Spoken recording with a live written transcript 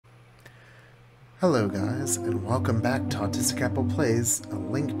Hello guys, and welcome back to Autistic Apple Plays A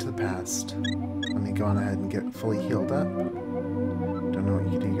Link to the Past. Let me go on ahead and get fully healed up. Don't know what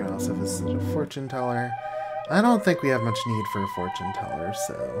you can do. You can also visit a fortune teller. I don't think we have much need for a fortune teller,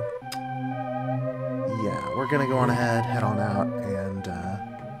 so... yeah, we're gonna go on ahead, head on out, and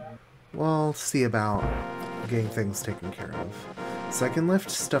we'll see about getting things taken care of. So I can lift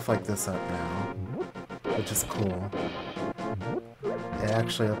stuff like this up now, which is cool. It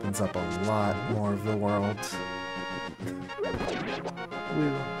actually opens up a lot more of the world.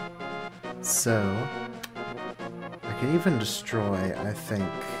 Woo. So, I can even destroy, I think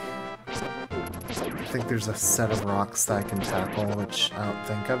there's a set of rocks that I can tackle, which I don't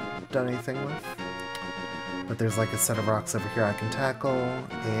think I've done anything with. But there's like a set of rocks over here I can tackle,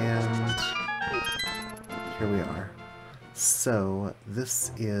 and here we are. So, this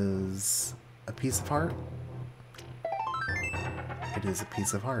is a piece of heart. It is a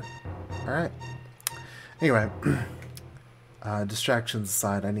piece of heart. Alright. Anyway, distractions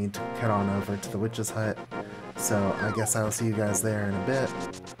aside, I need to head on over to the witch's hut. So I guess I'll see you guys there in a bit.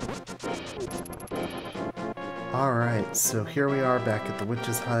 Alright, so here we are back at the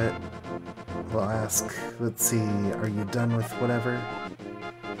witch's hut. We'll ask, let's see, are you done with whatever?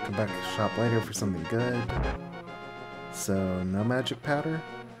 Come back to the shop later for something good. So, no magic powder?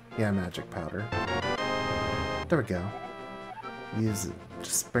 Yeah, magic powder. There we go. Use it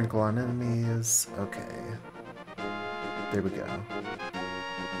to sprinkle on enemies. Okay. There we go.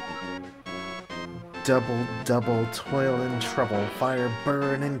 Double, toil and trouble. Fire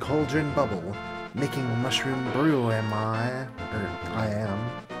burn and cauldron bubble. Making mushroom brew am I. I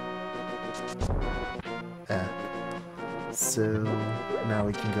am. So, now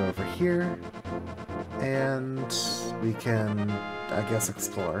we can go over here. And we can, I guess,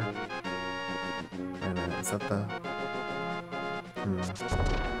 explore. Wait a minute, is that the... I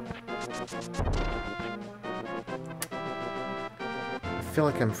feel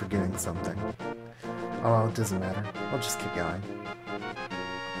like I'm forgetting something. Oh well, it doesn't matter. We'll just keep going.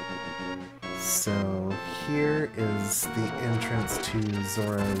 So, here is the entrance to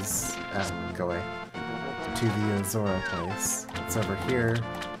Zora's... go away. To the Zora place. It's over here.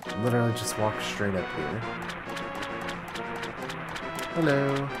 Literally just walk straight up here.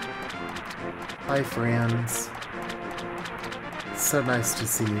 Hello. Hi, friends. So nice to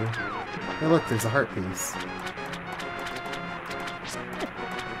see you. Hey look, there's a heart piece.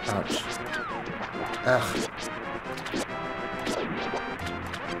 Ouch. Ugh.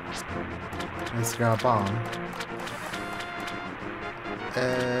 At least I got a bomb.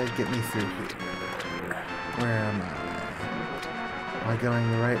 Get me through here. Where am I? Am I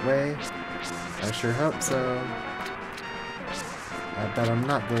going the right way? I sure hope so. I bet I'm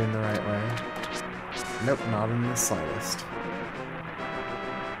not going the right way. Nope, not in the slightest.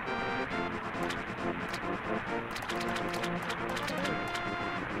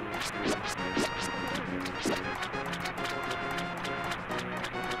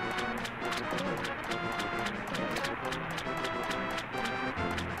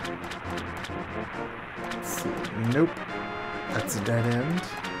 Nope. That's a dead end.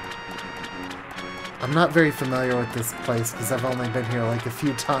 I'm not very familiar with this place because I've only been here like a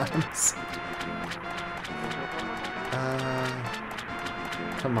few times.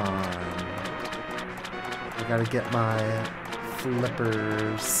 Come on. I gotta get my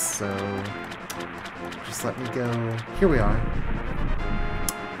flippers, so just let me go. Here we are.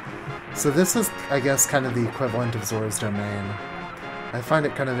 So this is, I guess, kind of the equivalent of Zora's Domain. I find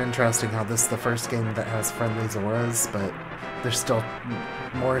it kind of interesting how this is the first game that has friendly Zoras, but there's still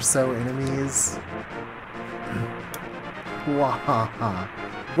more so enemies. Wahaha.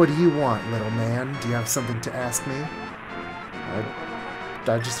 What do you want, little man? Do you have something to ask me?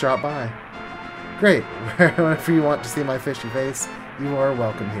 I just dropped by. Great. Whenever you want to see my fishy face, you are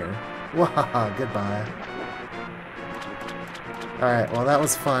welcome here. Wahaha. Goodbye. Alright, well that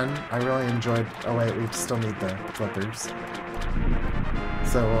was fun. I really enjoyed... oh wait, we still need the flippers.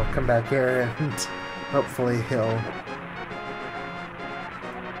 So we'll come back here and hopefully he'll...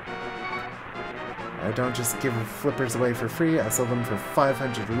 I don't just give flippers away for free, I sell them for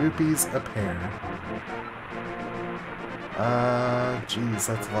 500 rupees a pair. Geez,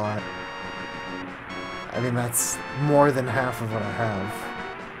 that's a lot. I mean, that's more than half of what I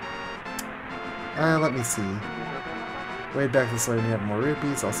have. Let me see. Wait back this way when you have more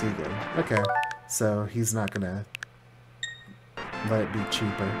rupees, I'll see you again. Okay, so he's not gonna let it be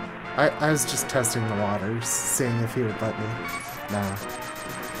cheaper. I was just testing the waters, seeing if he would let me. Nah.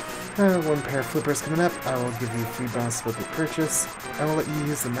 One pair of flippers coming up. I will give you a free bonus with the purchase. I will let you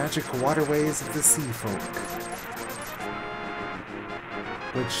use the magic waterways of the sea folk.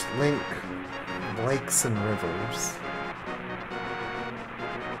 Which Link lakes and rivers.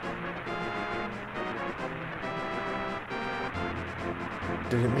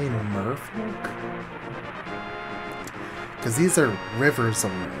 Did it mean merfolk? Because these are river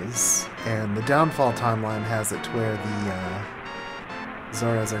Zoras, and the downfall timeline has it to where the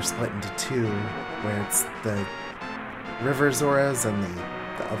Zoras are split into two, where it's the river Zoras and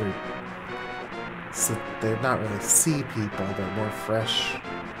the other. So they're not really sea people, they're more fresh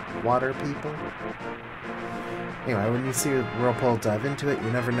water people. Anyway, when you see a whirlpool dive into it, you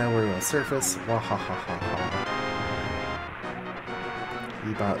never know where it will surface. Wahahaha.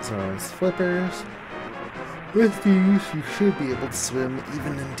 You bought Zora's flippers. With these, you should be able to swim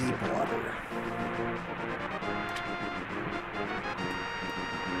even in deep water.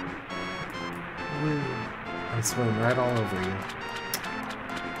 Woo. I swim right all over you.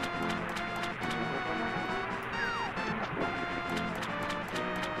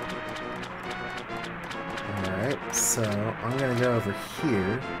 Alright, so I'm gonna go over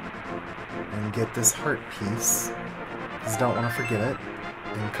here and get this heart piece, because I don't want to forget it,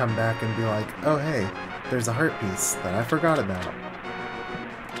 and come back and be like, oh hey, there's a heart piece that I forgot about.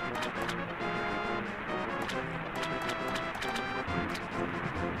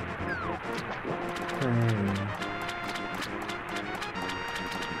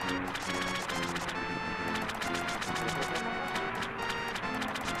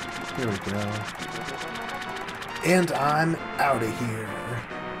 Here we go. And I'm out of here.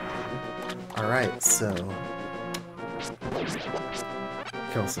 Alright, so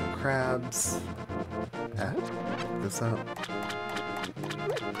kill some crabs. Pick this up.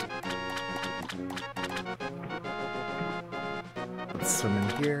 Let's swim in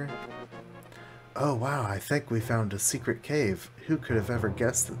here. Oh wow, I think we found a secret cave. Who could have ever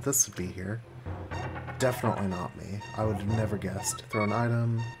guessed that this would be here? Definitely not me. I would have never guessed. Throw an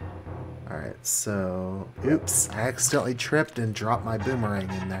item. Alright, so... Oops, I accidentally tripped and dropped my boomerang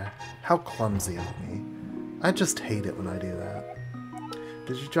in there. How clumsy of me. I just hate it when I do that.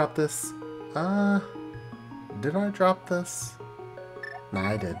 Did you drop this? Did I drop this? Nah,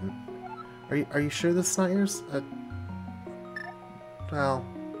 I didn't. Are you sure this is not yours? Well,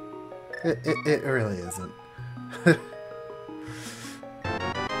 it really isn't.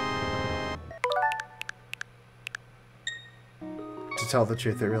 To tell the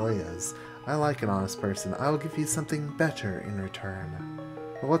truth, it really is. I like an honest person. I will give you something better in return.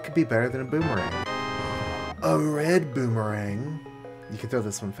 Well, what could be better than a boomerang? A red boomerang. You can throw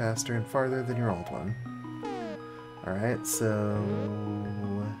this one faster and farther than your old one. Alright, so...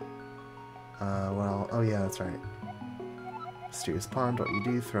 well, oh yeah, that's right. Mysterious Pond, what you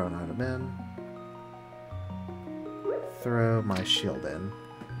do, throw an item in. Throw my shield in.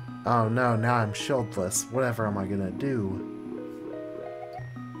 Oh no, now I'm shieldless. Whatever am I gonna do?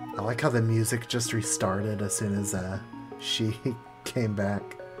 I like how the music just restarted as soon as she came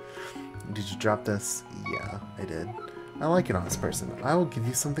back. Did you drop this? Yeah, I did. I like an honest person. I will give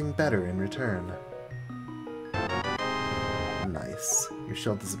you something better in return. Nice. Your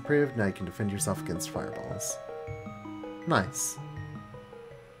shield is improved, now you can defend yourself against fireballs. Nice.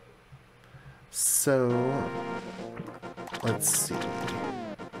 So, let's see.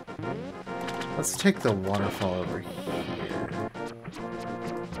 Let's take the waterfall over here.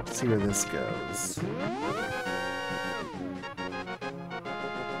 See where this goes.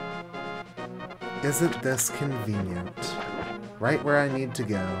 Isn't this convenient? Right where I need to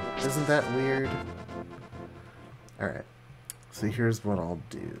go. Isn't that weird? Alright. So here's what I'll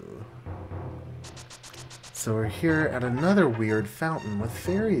do. So we're here at another weird fountain with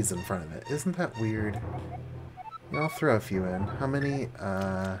fairies in front of it. Isn't that weird? Yeah, I'll throw a few in. How many?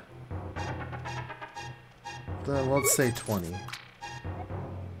 Let's say 20.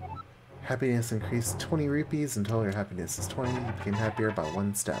 Happiness increased 20 rupees until your happiness is 20. You became happier by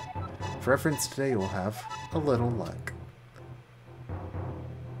 1 step. For reference, today you will have a little luck.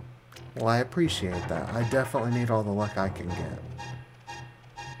 Well, I appreciate that. I definitely need all the luck I can get.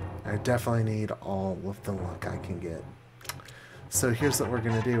 I definitely need all of the luck I can get. So here's what we're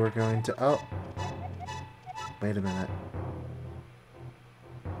going to do. We're going to... Oh! Wait a minute.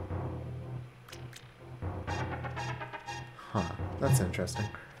 Huh. That's interesting.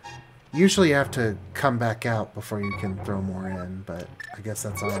 Usually you have to come back out before you can throw more in, but I guess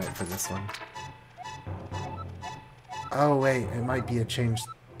that's alright for this one. Oh wait, it might be a change.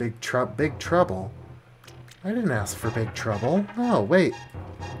 Big trouble? I didn't ask for big trouble. No, wait.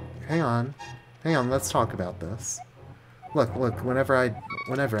 Hang on. Hang on, let's talk about this. Look, whenever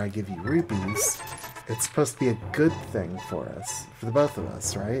I give you rupees, it's supposed to be a good thing for us. For the both of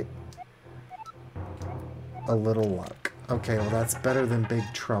us, right? A little luck. Okay, well that's better than Big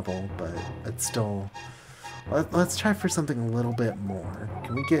Trouble, but it's still... Let's try for something a little bit more.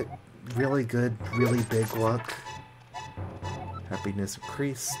 Can we get really good, really big luck? Happiness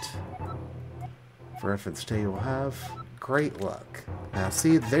increased. For reference today you'll have great luck. Now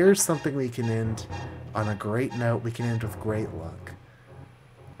see, there's something we can end on a great note. We can end with great luck.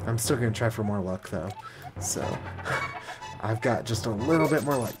 I'm still going to try for more luck though. So, I've got just a little bit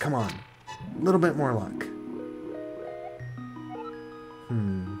more luck. Come on. A little bit more luck.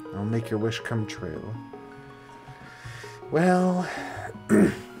 I'll make your wish come true. Well,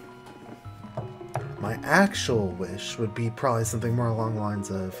 my actual wish would be probably something more along the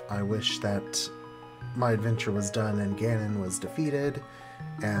lines of, I wish that my adventure was done and Ganon was defeated,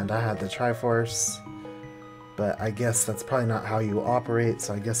 and I had the Triforce, but I guess that's probably not how you operate,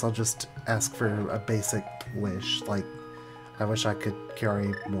 so I guess I'll just ask for a basic wish, like, I wish I could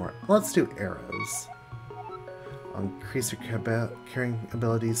carry more. Let's do arrows. I'll increase your carrying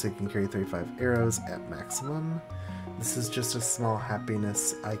ability so you can carry 35 arrows at maximum. This is just a small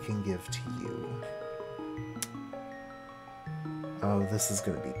happiness I can give to you. Oh, this is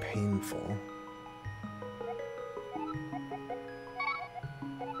going to be painful.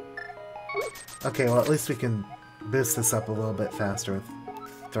 Okay, well at least we can boost this up a little bit faster with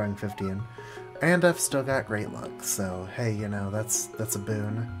throwing 50 in. And I've still got great luck, so hey, you know, that's a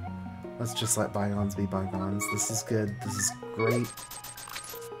boon. Let's just let bygones be bygones. This is good. This is great.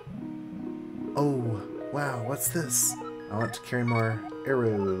 Oh, wow, what's this? I want to carry more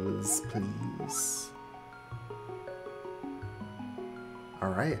arrows, please.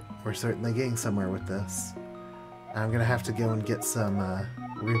 Alright, we're certainly getting somewhere with this. I'm gonna have to go and get some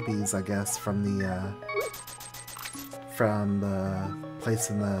rupees, I guess, from the place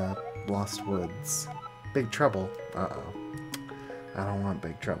in the Lost Woods. Big Trouble. Uh-oh. I don't want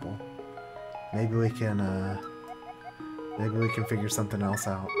Big Trouble. Maybe we can figure something else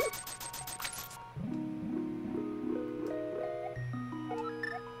out.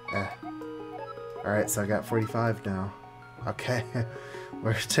 Alright, so I got 45 now. Okay,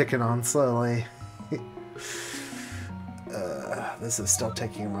 we're ticking on slowly. This is still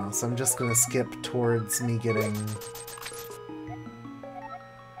taking a while, so I'm just gonna skip towards me getting...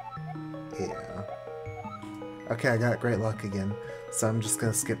 Yeah. Okay, I got great luck again, so I'm just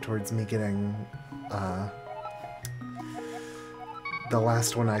gonna skip towards me getting the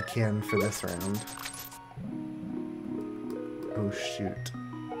last one I can for this round. Oh shoot.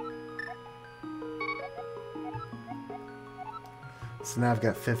 So now I've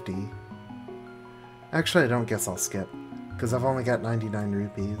got 50. Actually, I don't guess I'll skip, because I've only got 99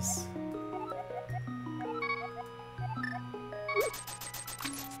 rupees.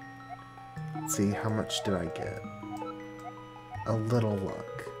 Let's see, how much did I get? A little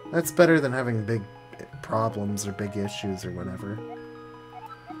luck. That's better than having big problems or big issues or whatever.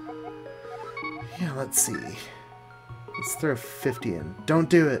 Yeah, let's see. Let's throw 50 in. Don't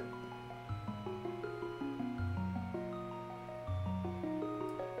do it!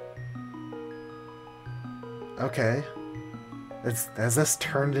 Okay. Has this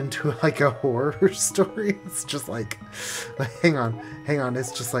turned into like a horror story? It's just like hang on,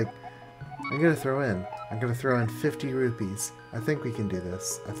 it's just like, I'm gonna throw in 50 rupees. I think we can do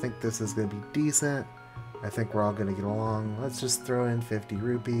this. I think this is gonna be decent. I think we're all gonna get along. Let's just throw in 50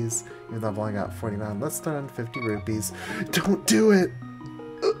 rupees. Even though I've only got 49, let's throw in 50 rupees. Don't do it!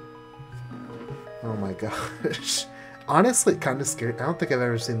 Oh my gosh. Honestly, kind of scared. I don't think I've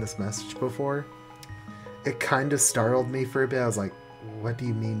ever seen this message before. It kind of startled me for a bit. I was like, what do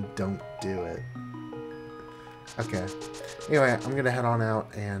you mean, don't do it? Okay. Anyway, I'm going to head on out,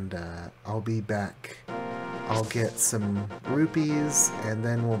 and I'll be back. I'll get some rupees, and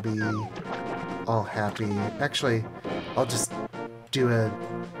then we'll be all happy. Actually, I'll just do a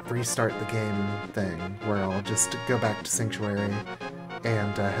restart the game thing, where I'll just go back to Sanctuary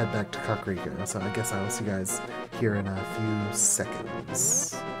and head back to Kakariko. So I guess I will see you guys here in a few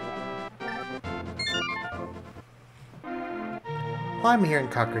seconds. While I'm here in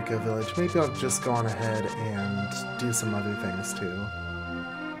Kakariko Village, maybe I'll just go on ahead and do some other things too.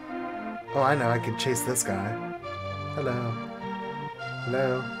 Oh, I know, I could chase this guy. Hello.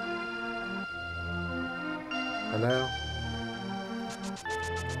 Hello. Hello.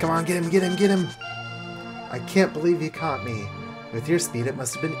 Come on, get him, get him, get him! I can't believe he caught me. With your speed, it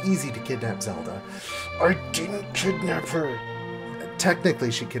must have been easy to kidnap Zelda. I didn't kidnap her!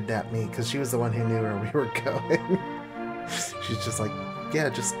 Technically, she kidnapped me, because she was the one who knew where we were going. She's just like, yeah,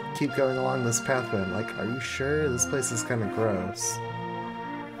 just keep going along this pathway. I'm like, are you sure? This place is kind of gross.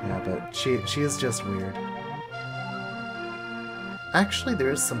 Yeah, but she is just weird. Actually, there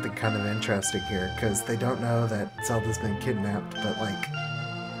is something kind of interesting here, because they don't know that Zelda's been kidnapped, but, like,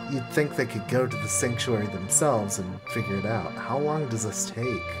 you'd think they could go to the sanctuary themselves and figure it out. How long does this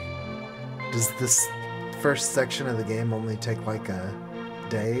take? Does this first section of the game only take, like, a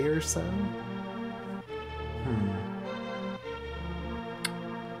day or so?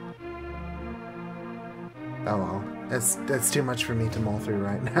 Oh well, that's too much for me to mull through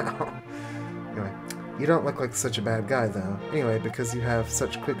right now. Anyway, you don't look like such a bad guy, though. Anyway, because you have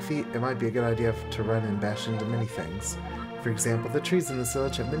such quick feet, it might be a good idea to run and bash into many things. For example, the trees in this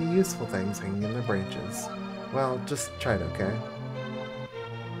village have many useful things hanging in their branches. Well, just try it, okay?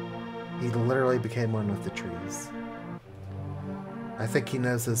 He literally became one with the trees. I think he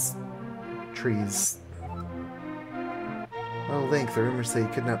knows his trees. Oh, Link, the rumors say you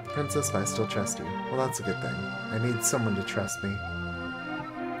kidnapped the princess, but I still trust you. Well, that's a good thing. I need someone to trust me.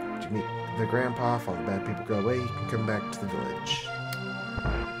 Did you meet the grandpa? If all the bad people go away, you can come back to the village.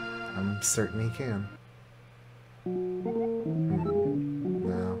 I'm certain he can.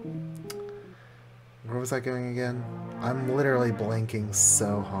 No. Where was I going again? I'm literally blanking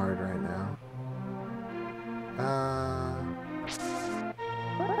so hard right now.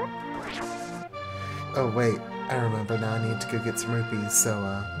 Oh, wait. I remember now. I need to go get some rupees, so,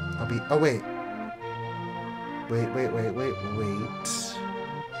 I'll be... Oh, wait. Wait.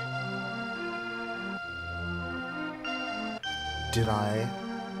 Did I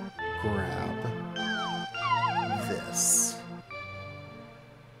grab this?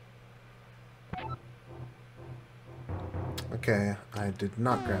 Okay, I did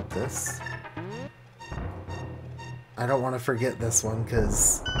not grab this. I don't want to forget this one,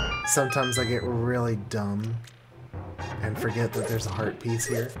 because sometimes I get really dumb and forget that there's a heart piece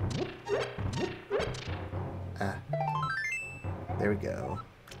here. Ah. There we go.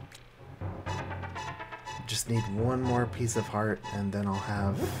 Just need one more piece of heart, and then I'll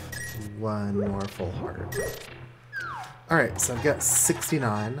have one more full heart. Alright, so I've got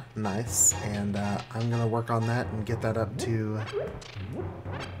 69. Nice. And I'm going to work on that and get that up to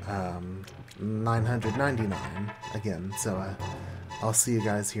 999 again. So I'll see you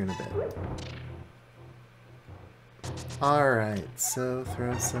guys here in a bit. Alright, so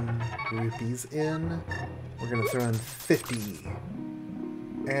throw some rupees in. We're going to throw in 50.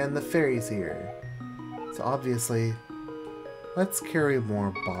 And the fairy's here. So obviously, let's carry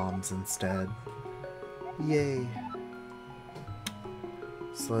more bombs instead. Yay.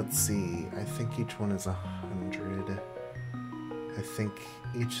 So let's see, I think each one is 100. I think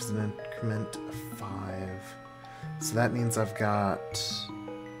each is an increment of 5. So that means I've got...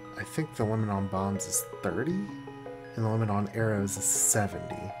 I think the limit on bombs is 30? And the limit on arrows is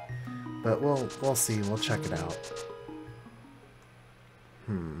 70. But we'll see, we'll check it out.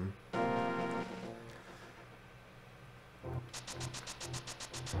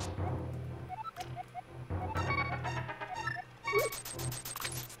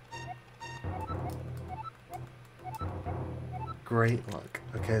 Great luck.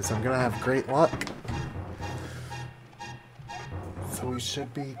 Okay, so I'm gonna have great luck. So we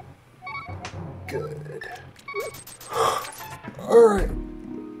should be good. Alright.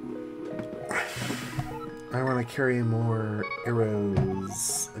 I want to carry more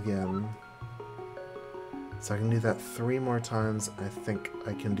arrows again. So I can do that 3 more times. I think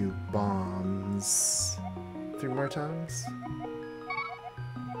I can do bombs 3 more times.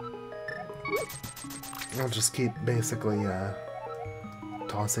 I'll just keep basically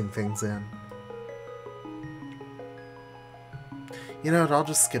tossing things in. You know what, I'll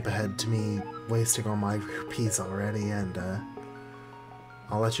just skip ahead to me wasting all my rupees already, and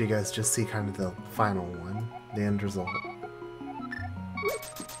I'll let you guys just see kind of the final one, the end result.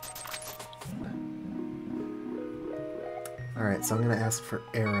 Alright, so I'm going to ask for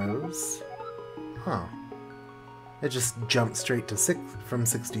arrows. Huh. It just jumped straight to from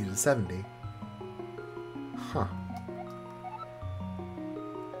 60 to 70. Huh.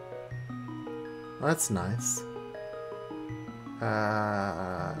 Well, that's nice.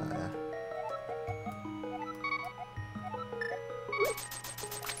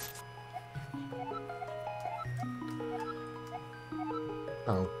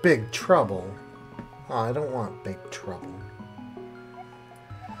 Oh, big trouble. Oh, I don't want big trouble.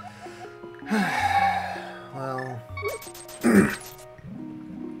 Well...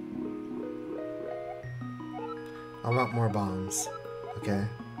 I want more bombs. Okay.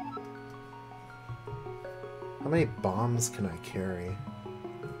 How many bombs can I carry?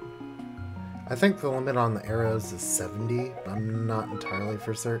 I think the limit on the arrows is 70, but I'm not entirely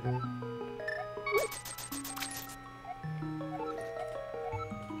for certain.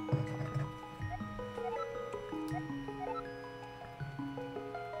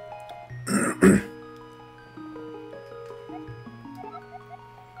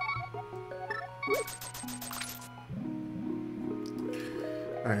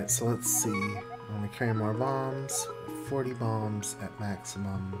 Alright, so let's see. When we carry more bombs, 40 bombs at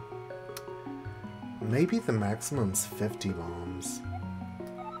maximum. Maybe the maximum's 50 bombs.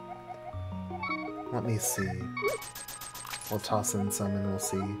 Let me see. We'll toss in some and we'll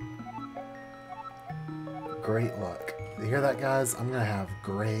see. Great luck. You hear that, guys? I'm gonna have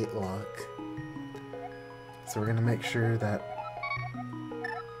great luck. So we're gonna make sure that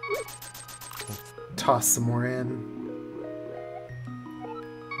we'll toss some more in.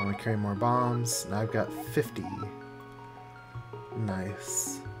 When we carry more bombs. Now I've got 50.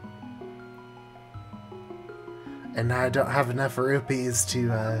 Nice. And now I don't have enough rupees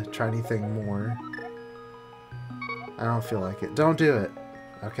to try anything more. I don't feel like it. Don't do it.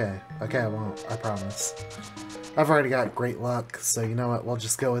 Okay. Okay, I won't. I promise. I've already got great luck, so you know what? We'll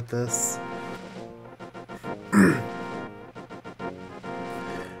just go with this.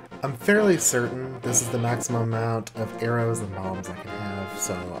 I'm fairly certain this is the maximum amount of arrows and bombs I can have,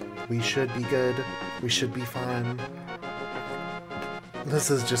 so we should be good. We should be fine.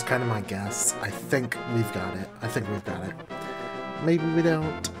 This is just kind of my guess. I think we've got it. I think we've got it. Maybe we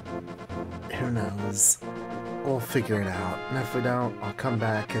don't. Who knows? We'll figure it out. And if we don't, I'll come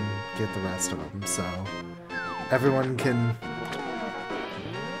back and get the rest of them. So everyone can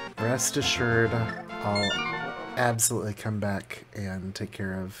rest assured I'll absolutely come back and take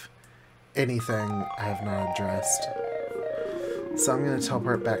care of anything I have not addressed. So I'm going to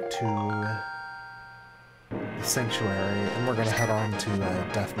teleport back to the Sanctuary, and we're going to head on to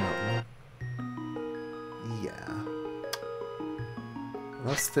Death Mountain. Yeah.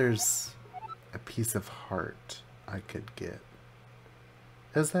 Unless there's a piece of heart I could get.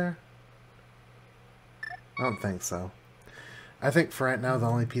 Is there? I don't think so. I think for right now the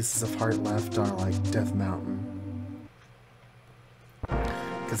only pieces of heart left are like Death Mountain.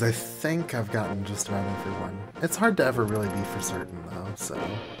 Because I think I've gotten just about everyone. It's hard to ever really be for certain though, so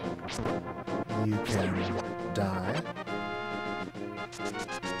you can die.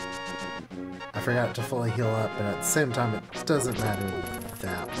 I forgot to fully heal up, but at the same time it doesn't matter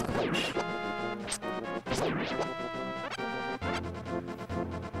that much.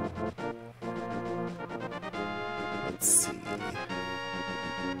 Let's see.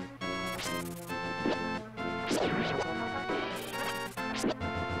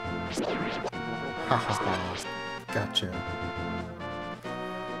 Ha ha ha. Gotcha.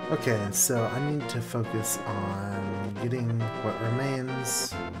 Okay, so I need to focus on getting what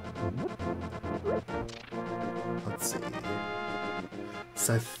remains. Let's see.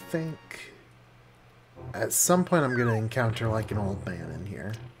 So I think at some point I'm going to encounter like an old man in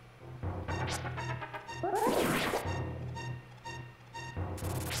here.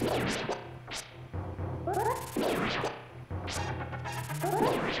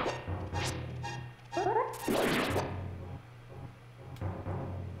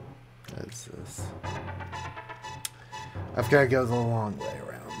 What's this? I've got to go the long way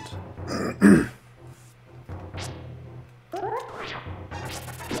around.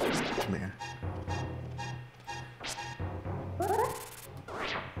 Come here.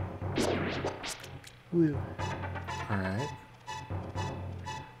 Woo. Alright.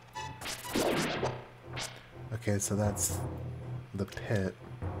 Okay, so that's the pit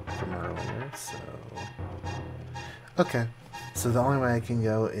from earlier, so... Okay, so the only way I can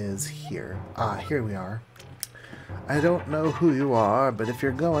go is here. Ah, here we are. I don't know who you are, but if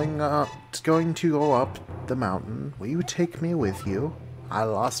you're going to go up the mountain, will you take me with you? I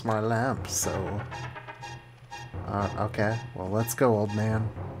lost my lamp, so... okay, well, let's go, old man.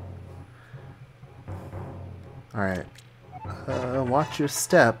 Alright. Watch your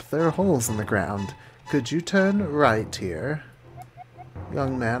step. There are holes in the ground. Could you turn right here?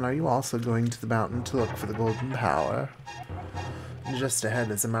 Young man, are you also going to the mountain to look for the golden power? Just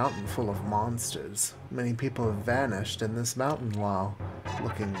ahead is a mountain full of monsters. Many people have vanished in this mountain while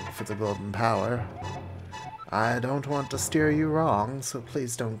looking for the golden power. I don't want to steer you wrong, so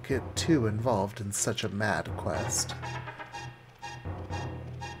please don't get too involved in such a mad quest.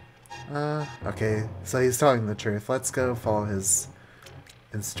 Okay, so he's telling the truth. Let's go follow his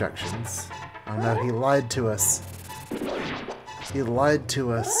instructions. Oh no, he lied to us. He lied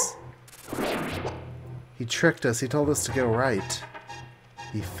to us. He tricked us. He told us to go right.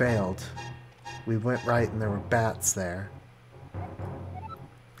 He failed. We went right and there were bats there.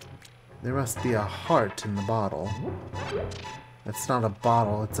 There must be a heart in the bottle. It's not a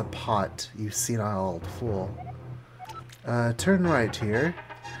bottle, it's a pot, you senile old fool. Turn right here.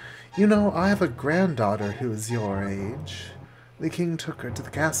 You know, I have a granddaughter who is your age. The king took her to the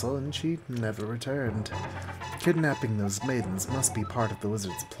castle and she never returned. Kidnapping those maidens must be part of the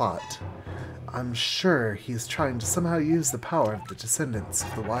wizard's plot. I'm sure he's trying to somehow use the power of the descendants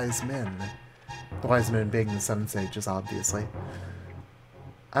of the wise men. The wise men being the Sun Sages, obviously.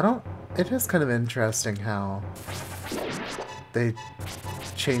 It is kind of interesting how they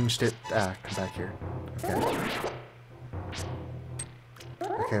changed it. Come back here. Okay.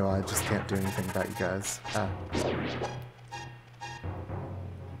 Okay, well, I just can't do anything about you guys.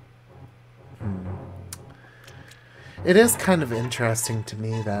 It is kind of interesting to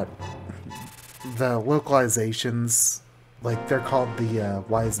me that the localizations, like, they're called the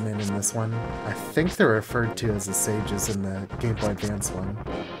wise men in this one. I think they're referred to as the sages in the Game Boy Advance one.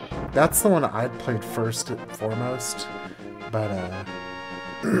 That's the one I'd played first and foremost, but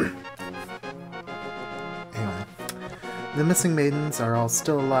anyway. The missing maidens are all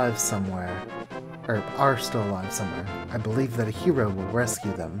still alive somewhere. Or are still alive somewhere. I believe that a hero will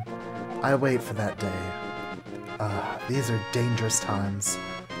rescue them. I wait for that day. These are dangerous times.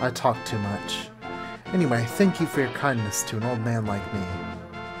 I talk too much. Anyway, thank you for your kindness to an old man like me.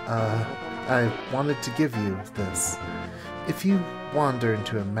 I wanted to give you this. If you wander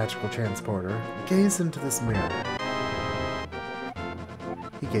into a magical transporter, gaze into this mirror.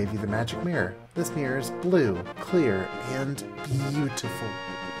 He gave you the magic mirror. This mirror is blue, clear, and beautiful.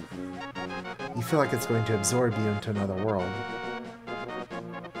 You feel like it's going to absorb you into another world.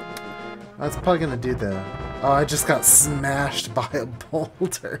 That's probably going to do the... Oh, I just got smashed by a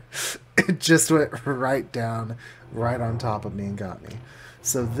boulder. It just went right down, right on top of me and got me.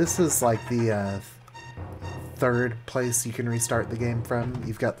 So this is like the third place you can restart the game from.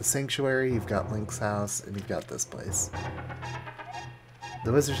 You've got the Sanctuary, you've got Link's house, and you've got this place.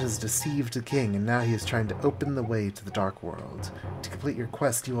 The wizard has deceived the king, and now he is trying to open the way to the Dark World. To complete your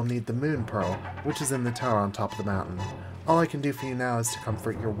quest, you will need the Moon Pearl, which is in the tower on top of the mountain. All I can do for you now is to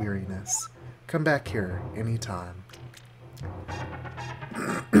comfort your weariness. Come back here anytime.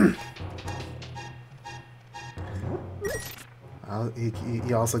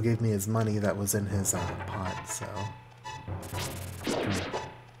 He also gave me his money that was in his pot, so...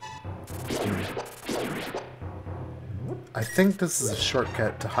 I think this is a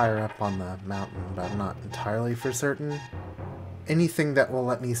shortcut to higher up on the mountain, but I'm not entirely for certain. Anything that will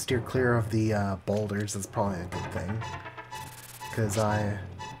let me steer clear of the boulders is probably a good thing. Because I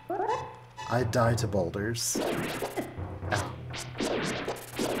die to boulders. Ow.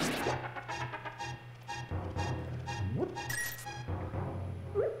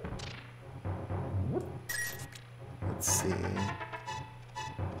 Let's see.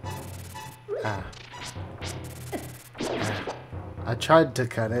 I tried to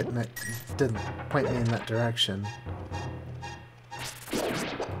cut it, and it didn't point me in that direction.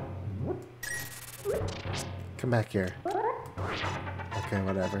 Come back here. Okay,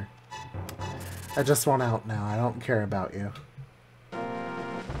 whatever. I just want out now. I don't care about you.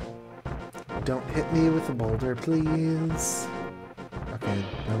 Don't hit me with a boulder, please. Okay,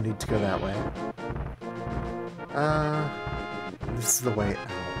 no need to go that way. This is the way out.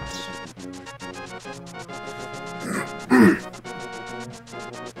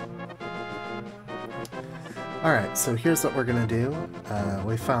 Alright, so here's what we're gonna do.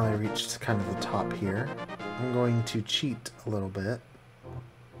 We finally reached kind of the top here. I'm going to cheat a little bit.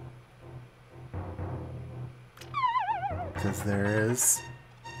 Because there is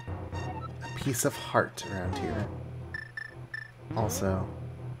a piece of heart around here. Also,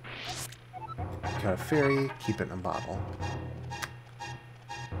 got a fairy, keep it in a bottle.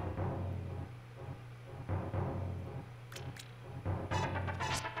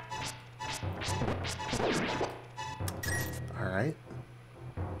 Alright.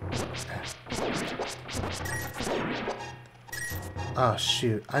 Oh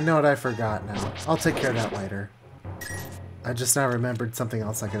shoot, I know what I forgot now. I'll take care of that later. I just now remembered something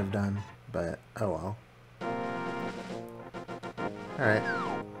else I could have done, but oh well. Alright,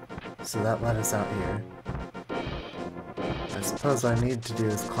 so that led us out here. I suppose what I need to do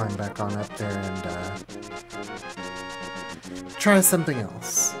is climb back on up there and try something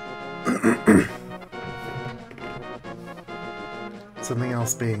else. Something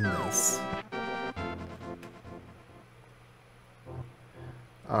else being this.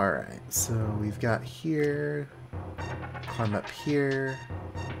 Alright, so we've got here, climb up here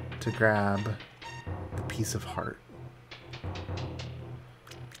to grab the piece of heart.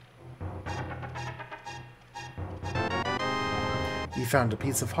 You found a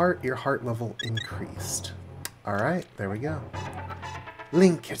piece of heart, your heart level increased. Alright, there we go.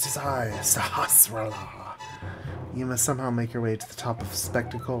 Link, it is I, Sahasrara. You must somehow make your way to the top of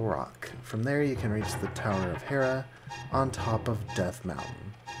Spectacle Rock. From there you can reach the Tower of Hera on top of Death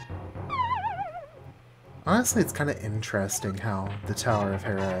Mountain. Honestly, it's kind of interesting how the Tower of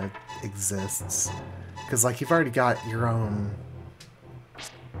Hera exists. Because, like, you've already got your own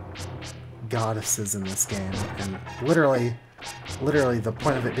goddesses in this game. And literally, the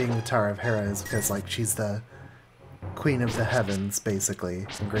point of it being the Tower of Hera is because, like, she's the Queen of the Heavens, basically,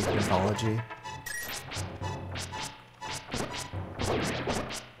 in Greek mythology.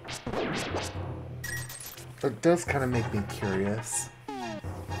 It does kind of make me curious.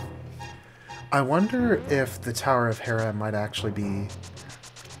 I wonder if the Tower of Hera might actually be,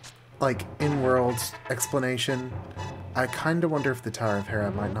 like, in-world explanation. I kind of wonder if the Tower of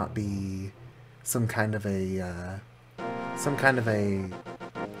Hera might not be some kind of a, I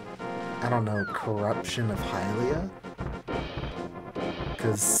don't know, corruption of Hylia?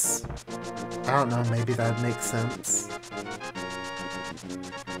 Because, I don't know, maybe that makes sense.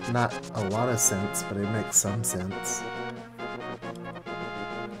 Not a lot of sense, but it makes some sense.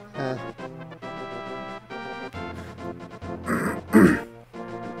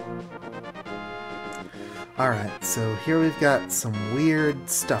 Alright, so here we've got some weird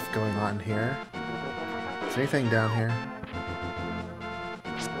stuff going on here. Is there anything down here?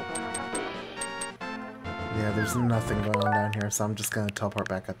 Yeah, there's nothing going on down here, so I'm just gonna teleport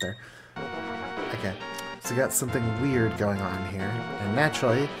back up there. Okay, so we got something weird going on here, and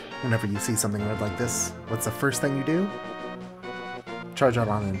naturally, whenever you see something weird like this, what's the first thing you do? Charge out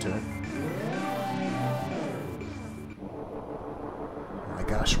on into it. Oh my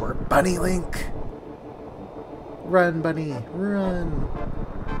gosh, we're Bunny Link! Run, Bunny, run!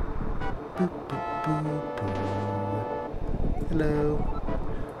 Boop, boop, boop, boop. Hello.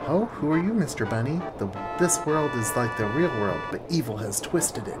 Oh, who are you, Mr. Bunny? This world is like the real world, but evil has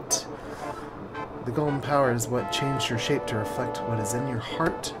twisted it. The golden power is what changed your shape to reflect what is in your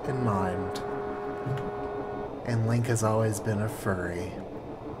heart and mind. And Link has always been a furry.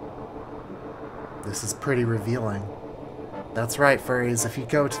 This is pretty revealing. That's right, furries. If you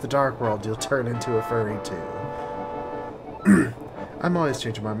go to the dark world, you'll turn into a furry too. I'm always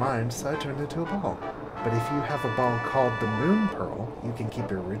changing my mind, so I turned into a ball. But if you have a ball called the Moon Pearl, you can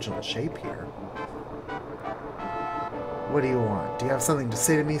keep your original shape here. What do you want? Do you have something to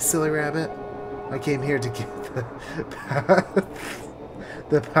say to me, silly rabbit? I came here to get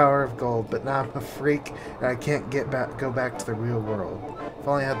the power of gold, but now I'm a freak and I can't go back to the real world. If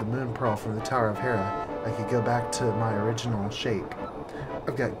I only had the Moon Pearl from the Tower of Hera, I could go back to my original shape.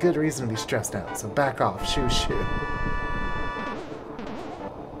 I've got good reason to be stressed out, so back off, shoo shoo.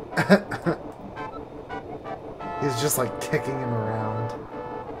 He's just like kicking him around.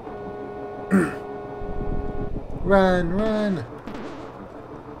 Run, run!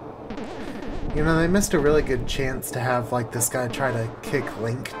 You know, they missed a really good chance to have like this guy try to kick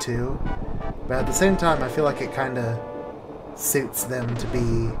Link too. But at the same time, I feel like it kind of suits them to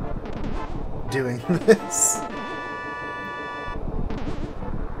be doing this.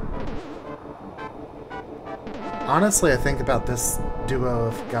 Honestly, I think about this duo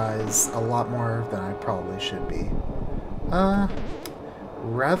of guys a lot more than I probably should be.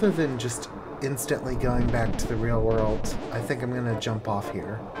 Rather than just instantly going back to the real world, I think I'm gonna jump off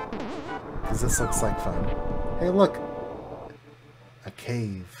here. Because this looks like fun. Hey, look! A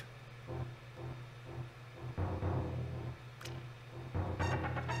cave.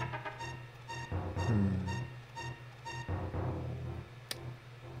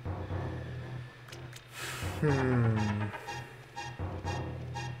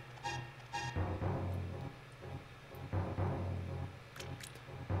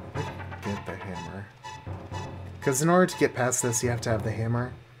 Get the hammer. Because in order to get past this, you have to have the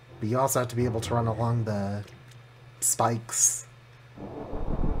hammer. But you also have to be able to run along the spikes.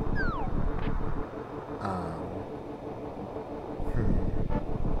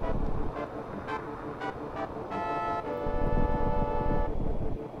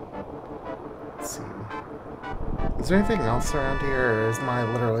 Let's see. Is there anything else around here, or is I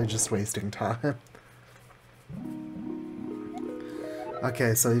literally just wasting time?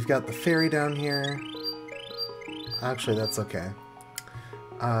 Okay, so you've got the ferry down here. Actually, that's okay.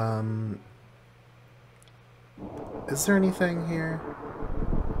 Is there anything here?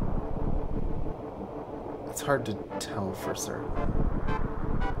 It's hard to tell for certain.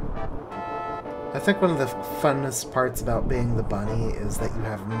 I think one of the funnest parts about being the bunny is that you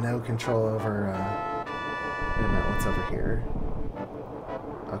have no control over, wait a minute, what's over here?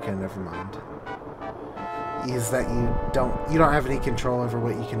 Okay, never mind. Is that you don't have any control over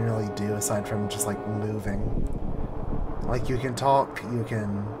what you can really do aside from just, like, moving. Like, you can talk, you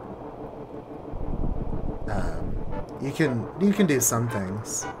can do some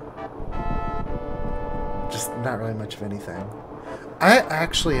things. Just not really much of anything. I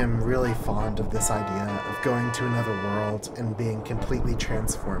actually am really fond of this idea of going to another world and being completely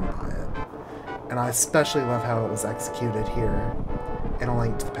transformed by it. And I especially love how it was executed here in A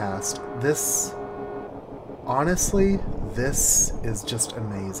Link to the Past. This, honestly, this is just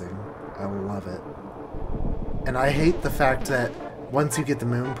amazing. I love it. And I hate the fact that once you get the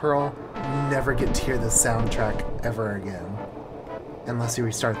Moon Pearl, you never get to hear the soundtrack ever again. Unless you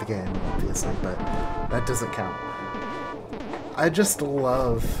restart the game, obviously, but that doesn't count. I just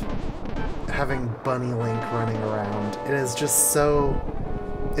love having Bunny Link running around. It is just so...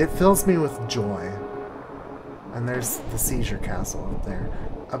 It fills me with joy. And there's the Seizure Castle up there.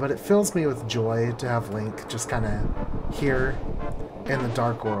 But it fills me with joy to have Link just kind of here in the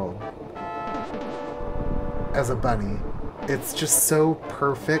Dark World as a bunny. It's just so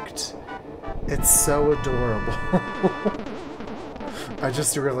perfect. It's so adorable. I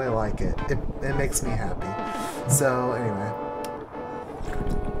just really like it. It makes me happy. So, anyway.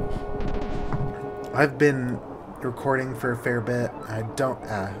 I've been recording for a fair bit. I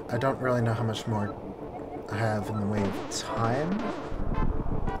don't really know how much more I have in the way of time.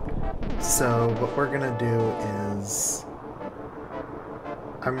 So what we're gonna do is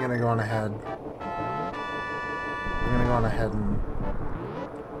I'm gonna go on ahead and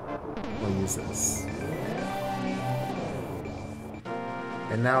we'll use this.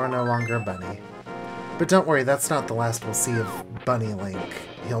 And now we're no longer a bunny. But don't worry, that's not the last we'll see of Bunny Link.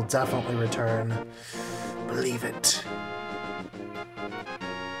 He'll definitely return. Believe it.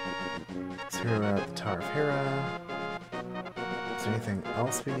 So here we're at the Tower of Hera. Is there anything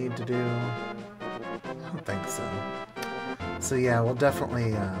else we need to do? I don't think so. So yeah, we'll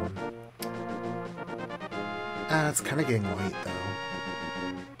definitely, it's kind of getting late though.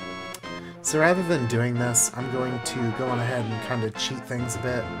 So rather than doing this, I'm going to go on ahead and kind of cheat things a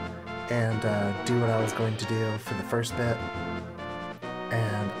bit and do what I was going to do for the first bit.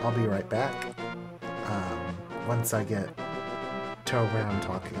 And I'll be right back once I get to where I'm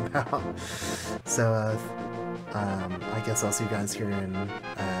talking about. So I guess I'll see you guys here in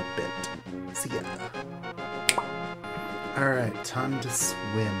a bit. See ya. Alright, time to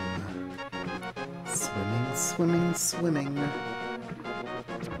swim. Swimming, swimming, swimming.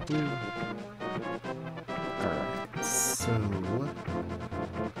 Woo. Alright, so...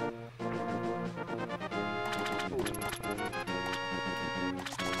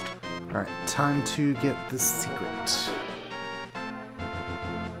 Alright, time to get the secret.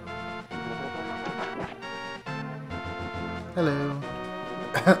 Hello.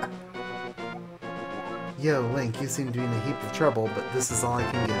 Yo, Link, you seem to be in a heap of trouble, but this is all I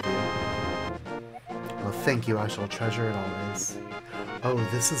can give you. Well, thank you, I shall treasure it always. Oh,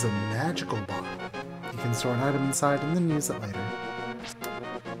 this is a magical bottle. You can store an item inside and then use it later.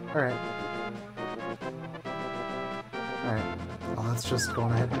 Alright. Alright, well, let's just go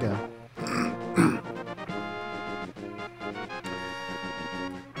on ahead and go.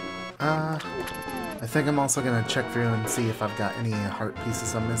 I think I'm also going to check through and see if I've got any heart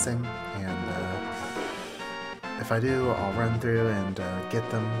pieces I'm missing, and if I do, I'll run through and get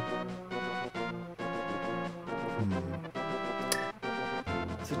them.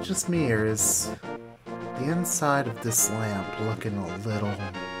 Is it just me, or is the inside of this lamp looking a little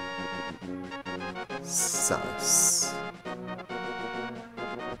sus?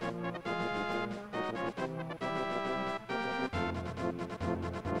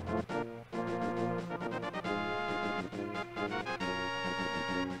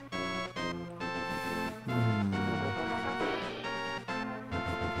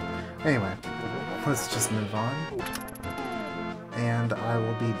 Anyway, let's just move on, and I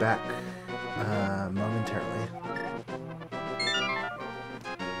will be back momentarily.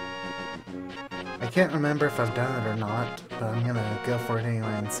 I can't remember if I've done it or not, but I'm gonna go for it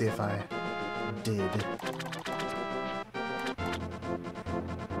anyway and see if I did.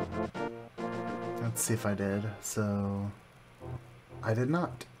 Let's see if I did. So, I did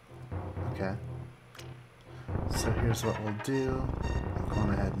not. Okay. So here's what we'll do. I'm going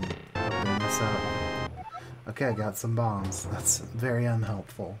ahead and open this up. Okay, I got some bombs. That's very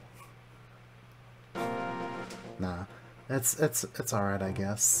unhelpful. Nah, it's alright, I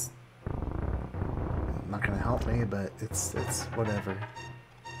guess. Not gonna help me, but it's whatever.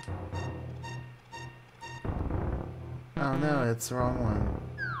 Oh no, it's the wrong one.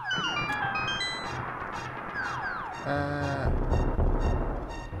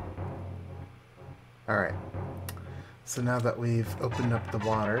 Alright. So now that we've opened up the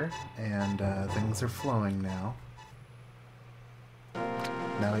water and things are flowing now.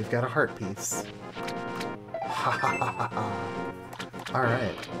 Now we've got a heart piece. Ha ha ha ha ha.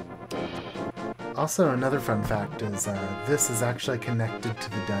 Alright. Also, another fun fact is this is actually connected to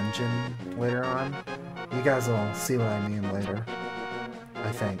the dungeon later on. You guys will see what I mean later.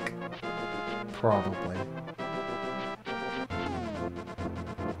 I think. Probably.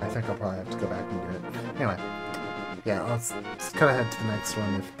 I think I'll probably have to go back and do it. Anyway. Yeah, let's cut ahead to the next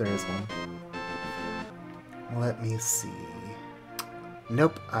one if there is one. Let me see.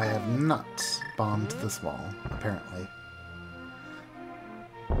 Nope, I have not bombed this wall, apparently.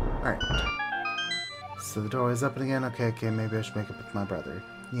 Alright. So the doorway's open again. Okay, maybe I should make it with my brother.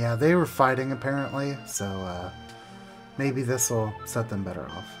 Yeah, they were fighting apparently, so maybe this will set them better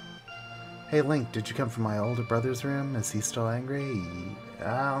off. Hey Link, did you come from my older brother's room? Is he still angry?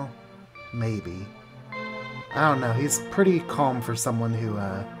 Oh, maybe. I don't know, he's pretty calm for someone who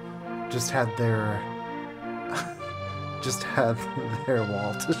just had their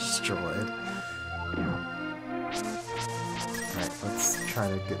wall destroyed. Alright, let's try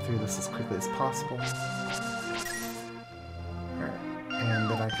to get through this as quickly as possible. Alright, and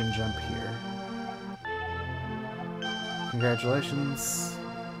then I can jump here. Congratulations.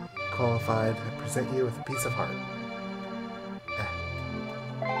 Qualified. I present you with a piece of heart.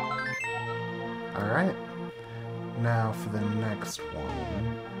 Alright. Now for the next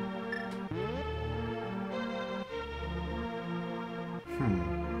one.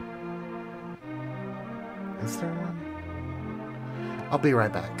 Is there one? I'll be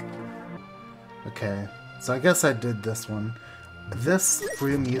right back. Okay, so I guess I did this one. This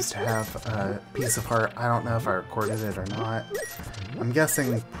room used to have a piece of heart. I don't know if I recorded it or not. I'm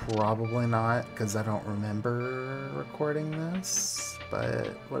guessing probably not, because I don't remember recording this, but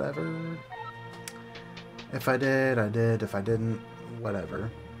whatever. If I did, I did. If I didn't, whatever.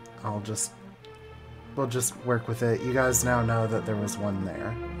 We'll just work with it. You guys now know that there was one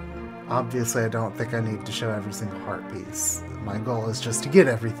there. Obviously, I don't think I need to show every single heart piece. My goal is just to get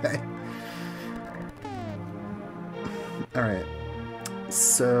everything. Alright.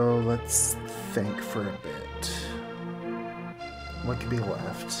 So, let's think for a bit. What could be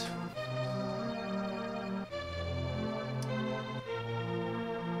left?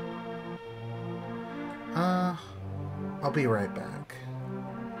 I'll be right back.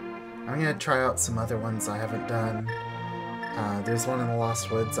 I'm gonna try out some other ones I haven't done. There's one in the Lost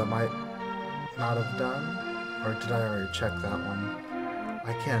Woods I might not have done. Or did I already check that one?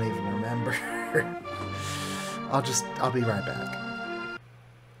 I can't even remember. I'll be right back.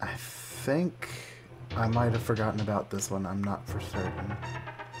 I think I might have forgotten about this one. I'm not for certain.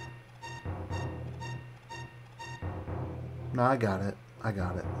 No, I got it. I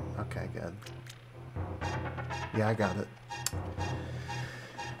got it. Okay, good. Yeah, I got it.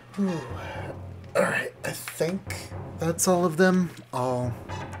 Alright, I think that's all of them. I'll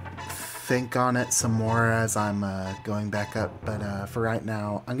think on it some more as I'm going back up, but for right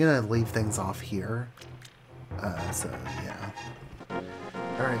now, I'm gonna leave things off here. So, yeah.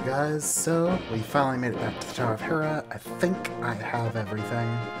 Alright guys, so we finally made it back to the Tower of Hera. I think I have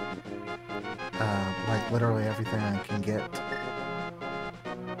everything. Like literally everything I can get.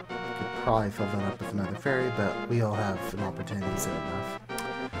 Could probably fill that up with another fairy, but we'll have an opportunity soon enough.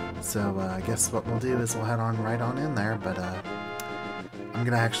 So I guess what we'll do is we'll head on right on in there, but I'm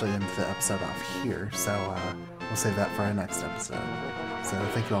gonna actually end the episode off here, so we'll save that for our next episode. So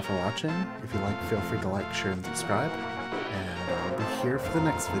thank you all for watching. If you like, feel free to like, share, and subscribe. And I'll be here for the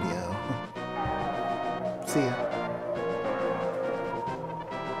next video. See ya.